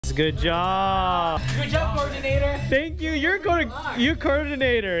Nice, good job. Good job, coordinator. Thank you. You're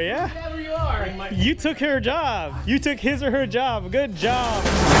coordinator, yeah. Whatever you are. You took her job. You took his or her job. Good job.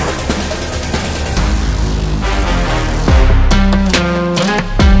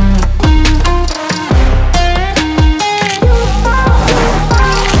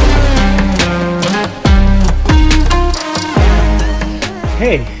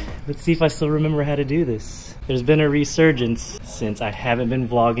 Hey, let's see if I still remember how to do this. There's been a resurgence since I haven't been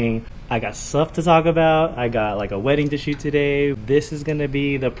vlogging. I got stuff to talk about. I got like a wedding to shoot today. This is gonna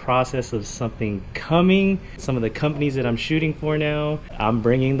be the process of something coming. Some of the companies that I'm shooting for now. I'm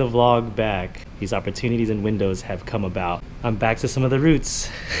bringing the vlog back. These opportunities and windows have come about. I'm back to some of the roots.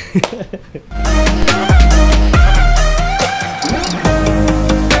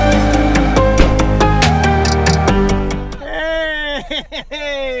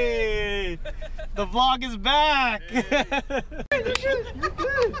 Hey! The vlog is back! You're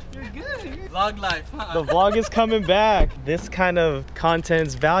good. Vlog life, huh? The vlog is coming back. This kind of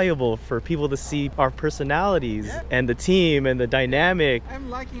content's valuable for people to see our personalities and the team and the dynamic. I'm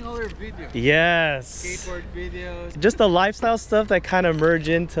liking all your videos. Yes. Skateboard videos. Just the lifestyle stuff that kind of merge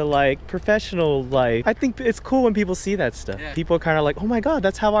into like professional life. I think it's cool when people see that stuff. Yeah. People are kind of like, oh my god,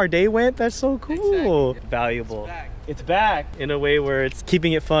 that's how our day went? That's so cool. Exactly. Valuable. It's back in a way where it's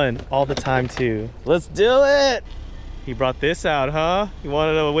keeping it fun all the time too. Let's do it! He brought this out, huh? You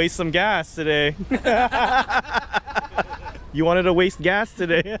wanted to waste some gas today. You wanted to waste gas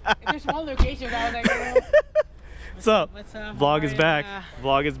today. There's one location I was like, what's up? Vlog is back.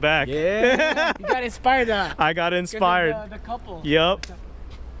 Vlog is back. Yeah. You got inspired, huh? I got inspired. The couple. Yep.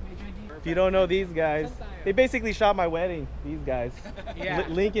 If you don't know these guys, they basically shot my wedding. These guys. Yeah.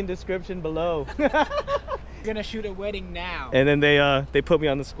 Link in description below. Gonna shoot a wedding now. And then they put me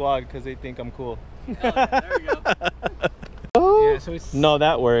on the squad because they think I'm cool. Oh, there we go. Oh. Yeah, so it's, no,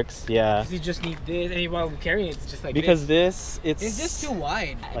 that works. Yeah. You just need this, and while carrying it, it's just like because it's just too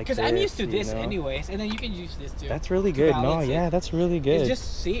wide. Because like I'm used to this, you know? anyways, and then you can use this too. That's really good. No, yeah, that's really good. It's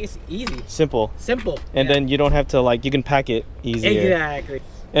just it's easy. Simple. And then you don't have to like you can pack it easier. Exactly.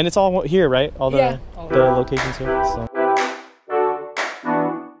 And it's all here, right? All the locations here. So.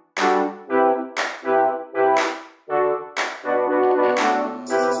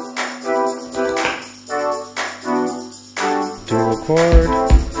 Record.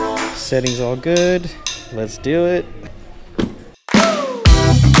 Settings all good. Let's do it.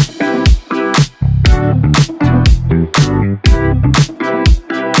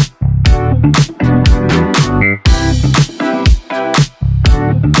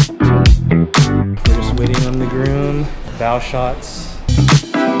 We're just waiting on the groom. Vow shots.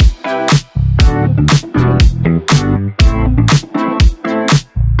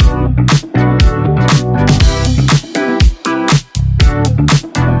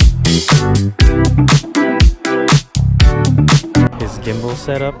 Gimbal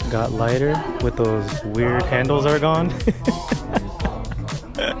setup got lighter with those weird handles are gone.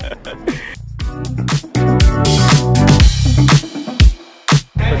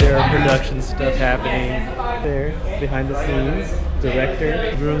 Fadera Productions stuff happening there behind the scenes.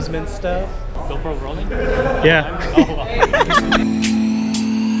 Director, groomsmen stuff. GoPro rolling? Yeah.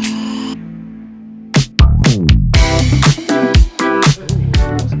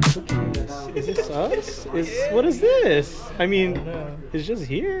 Is this us? What is this? I mean, it's just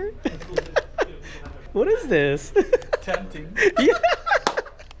here. What is this? Tempting. Yeah.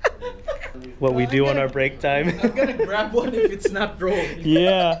 What we do on our break time. I'm gonna grab one if it's not rolling.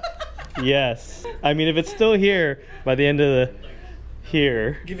 Yeah. Yes. I mean, if it's still here by the end of the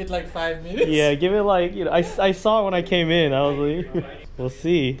Give it like 5 minutes. Yeah, give it like, you know, I saw it when I came in. I was like, we'll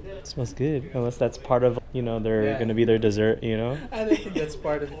see. It smells good. Unless that's part of, you know, they're gonna be their dessert, you know? I don't think that's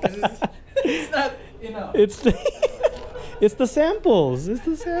part of it. Because it's not, you know. It's the samples. It's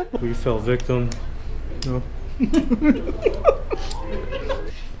the samples. We fell victim. No.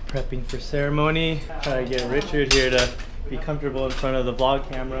 Prepping for ceremony. Trying to get Richard here to be comfortable in front of the vlog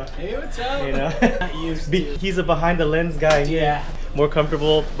camera. Hey, what's up? You know? He's a behind the lens guy. Yeah. More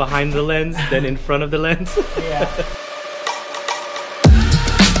comfortable behind the lens than in front of the lens. Yeah.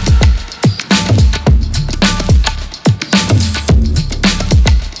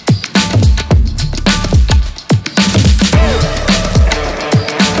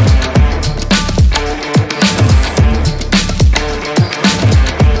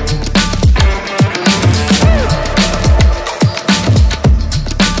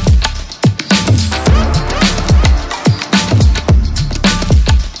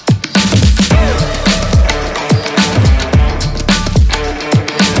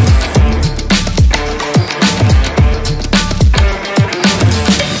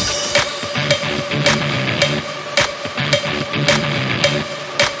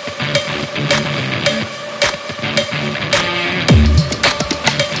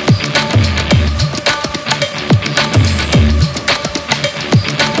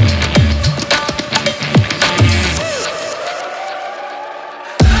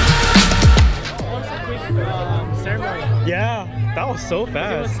 so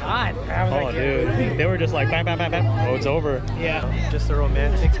fast. It was hot. I was Oh, like, dude. They were just like, bam, bam, bam, bam. Oh, it's over. Yeah. Just the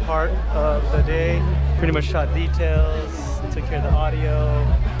romantics part of the day. Pretty much shot details, took care of the audio.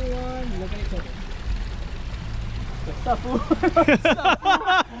 What's up, fool? What's up, fool?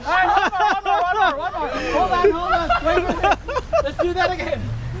 Alright, one more. Hold on. Wait. Let's do that again.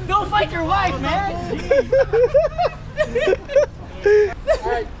 Don't fight your wife, man.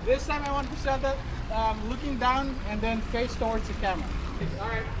 Alright, this time I want to set that looking down and then face towards the camera.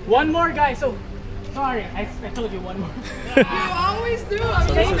 Alright. One more, guys. So, sorry, I told you one more. You always do.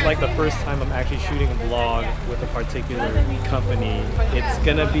 So this is like the first time I'm actually shooting a vlog with a particular company. It's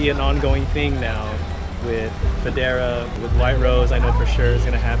gonna be an ongoing thing now with Fadera, with White Rose. I know for sure it's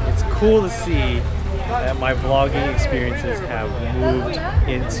gonna happen. It's cool to see that my vlogging experiences have moved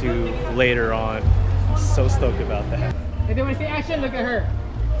into later on. I'm so stoked about that. And then when I say action, look at her.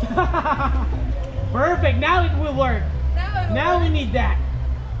 Perfect, now it will work. Now we need that.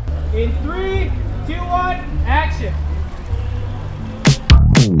 In 3, 2, 1, action.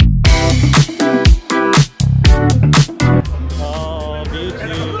 Oh, BG.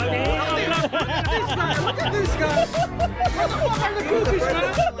 Look at this guy. Where the fuck are the cookies,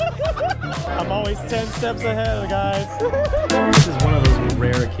 man? I'm always 10 steps ahead, guys. This is one of those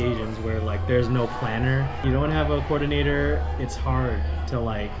rare occasions where like there's no planner. You don't have a coordinator. It's hard to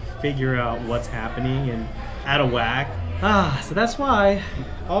like figure out what's happening and out of whack. So that's why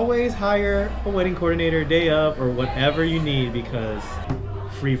always hire a wedding coordinator day of or whatever you need, because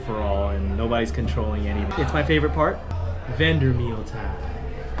free for all and nobody's controlling anything. It's my favorite part, vendor meal time.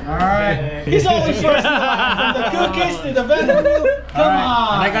 Alright. He's always first in line. From the cookies to the vendor meal. Come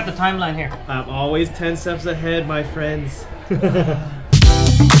on. And I got the timeline here. I'm always 10 steps ahead, my friends.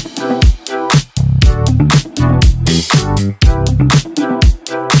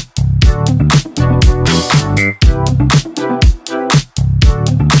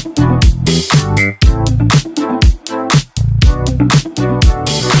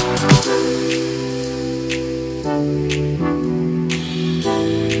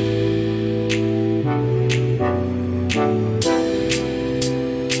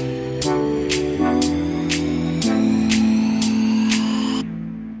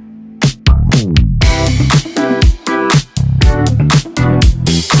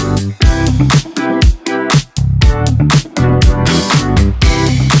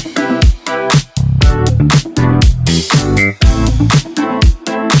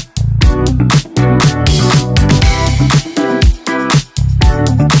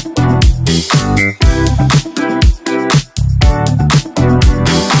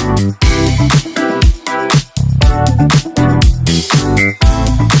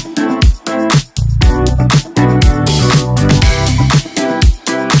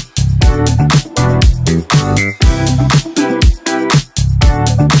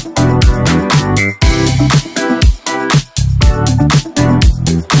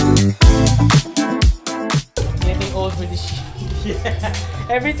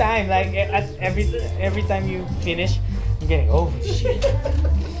 Every time, like every time you finish, I'm getting over the shit.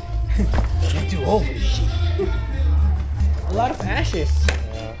 You're too over the shit. A lot of ashes.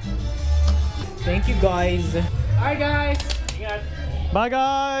 Yeah. Thank you, guys. Alright, guys. Bye,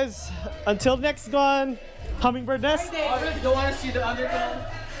 guys. Until next one. Hummingbird nest. Do you want to see the undertone?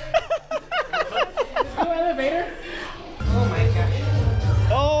 Let's go elevator. Oh my gosh.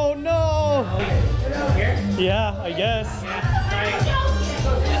 Oh no. Here? Yeah, I guess.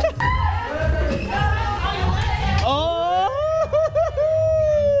 Oh!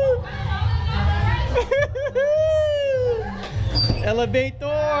 Elevator!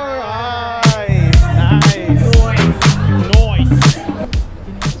 Nice! Nice! Noise!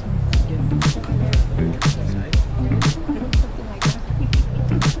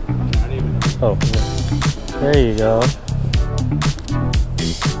 Oh, yeah. There you go.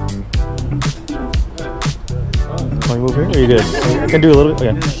 Can we move here? Or are you good? I can do a little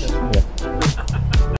bit. Okay.